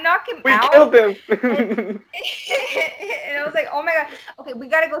 did I knock him We out? killed him. And I was like, oh my god, okay, we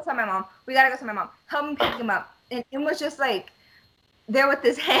gotta go tell my mom. We gotta go tell my mom. Help me pick him up. And it was just like there with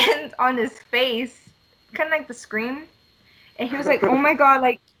his hands on his face, kind of like the scream. And he was like, oh my god,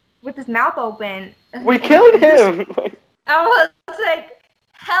 like with his mouth open. We killed him. I was like,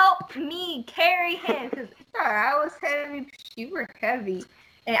 help me carry him. Because I was heavy, you were heavy.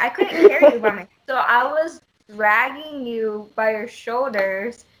 And I couldn't carry you by myself. So I was dragging you by your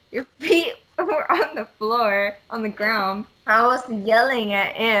shoulders. Your feet were on the floor, on the ground. I was yelling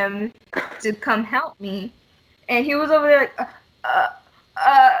at him to come help me. And he was over there like, oh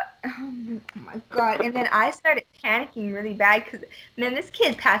my god. And then I started panicking really bad because, man, this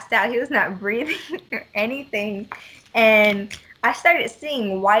kid passed out. He was not breathing or anything. And I started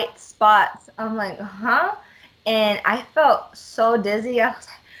seeing white spots. I'm like, huh? And I felt so dizzy. I was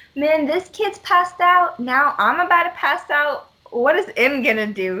like, man, this kid's passed out. Now I'm about to pass out. What is M gonna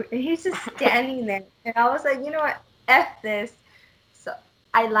do? And he's just standing there. And I was like, you know what? F this. So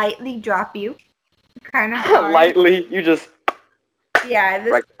I lightly drop you. Kind of hard. Lightly, you just. Yeah,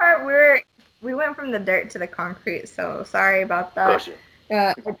 this Right. part we went from the dirt to the concrete, so sorry about that.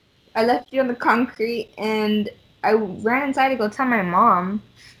 Gotcha. I left you on the concrete and I ran inside to go tell my mom.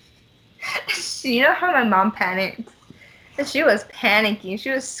 You know how my mom panicked? And she was panicking. She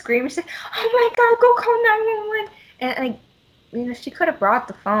was screaming. She's like, "Oh my god, go call 911!" And like, you know, she could have brought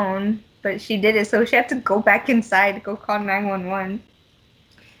the phone, but she did it, so she had to go back inside to go call 911.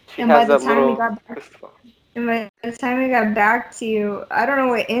 She And has by the that time we little. got back, and by the time we got back to you, I don't know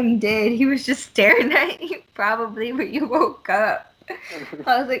what M did. He was just staring at you probably when you woke up.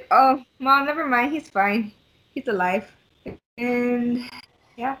 I was like, oh, Mom, never mind. He's fine. He's alive. And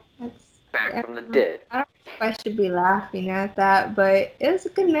yeah, that's Back from the dead. I don't know if I should be laughing at that, but it was a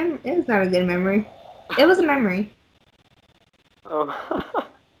good memory. It was not a good memory. It was a memory. Oh.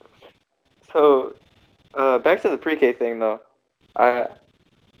 So, back to the pre-K thing though.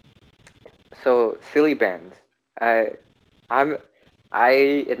 So silly bands. I, I'm, I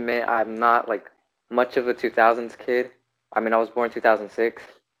admit I'm not like much of a 2000s kid. I mean, I was born 2006,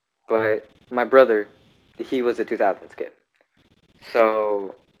 but my brother, he was a 2000s kid.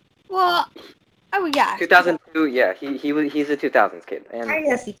 So Well, oh yeah. 2002, yeah, he's a 2000s kid, I and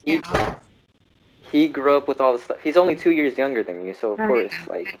guess he he can't. he grew up with all the stuff. He's only 2 years younger than you, so of course,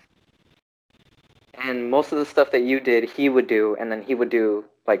 like, and most of the stuff that you did, he would do, and then he would do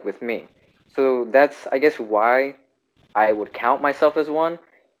like with me. So that's, I guess, why I would count myself as one,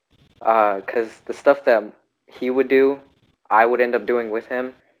 because the stuff that he would do, I would end up doing with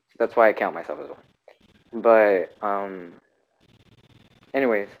him. So that's why I count myself as one. But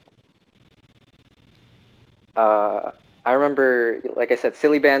anyways, I remember, like I said,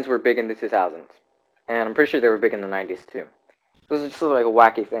 silly bands were big in the 2000s, and I'm pretty sure they were big in the 90s too. It was just like a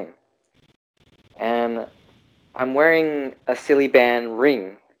wacky thing. And I'm wearing a silly band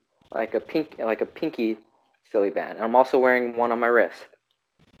ring, like a pinky silly band. And I'm also wearing one on my wrist.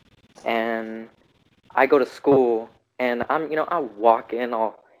 And I go to school, and I walk in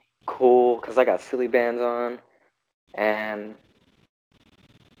all cool because I got silly bands on. And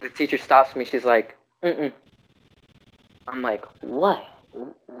the teacher stops me. She's like, "Mm-mm." I'm like, "What?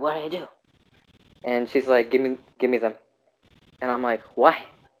 What did I do?" And she's like, give me them." And I'm like, "Why?"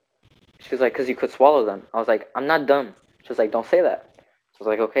 She's like, "Cause you could swallow them." I was like, "I'm not dumb." She was like, "Don't say that." So I was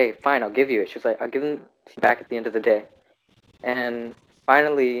like, "Okay, fine, I'll give you it." She was like, "I'll give them back at the end of the day." And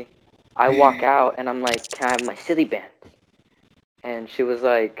finally, I walk out and I'm like, "Can I have my silly band?" And she was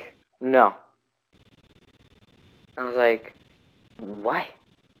like, "No." I was like, "Why?"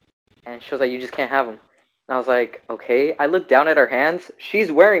 And she was like, "You just can't have them." And I was like, "Okay." I looked down at her hands.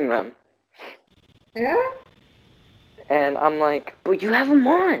 She's wearing them. Yeah? And I'm like, "But you have them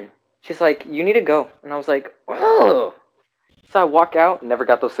on." She's like, "You need to go." And I was like, "Oh." So I walk out, never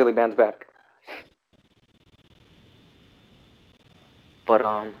got those silly bands back. But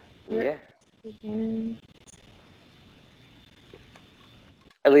yeah.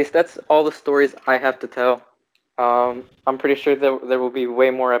 At least that's all the stories I have to tell. I'm pretty sure there will be way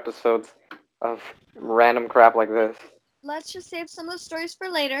more episodes of random crap like this. Let's just save some of the stories for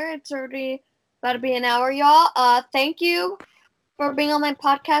later. It's already about to be an hour, y'all. Thank you for being on my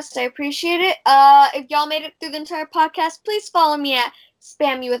podcast. I appreciate it. If y'all made it through the entire podcast, please follow me at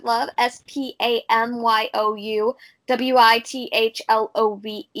Spam You With Love,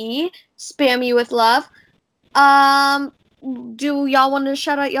 SPAMYOUWITHLOVE, Spam You With Love. Do y'all want to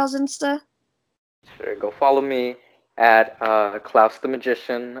shout out y'all's Insta? Sure, go follow me at Klaus the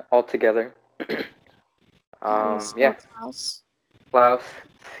Magician altogether. Yeah, Klaus. Klaus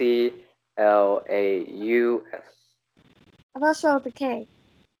CLAUS. I thought so with a K.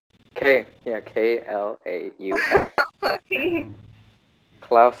 KLAUS. Okay.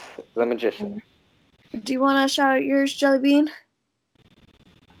 Klaus the Magician. Do you want to shout out yours, Jellybean?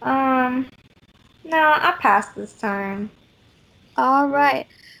 No, I'll pass this time. All right.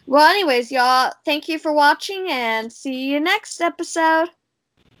 Well, anyways, y'all, thank you for watching and see you next episode.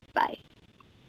 Bye.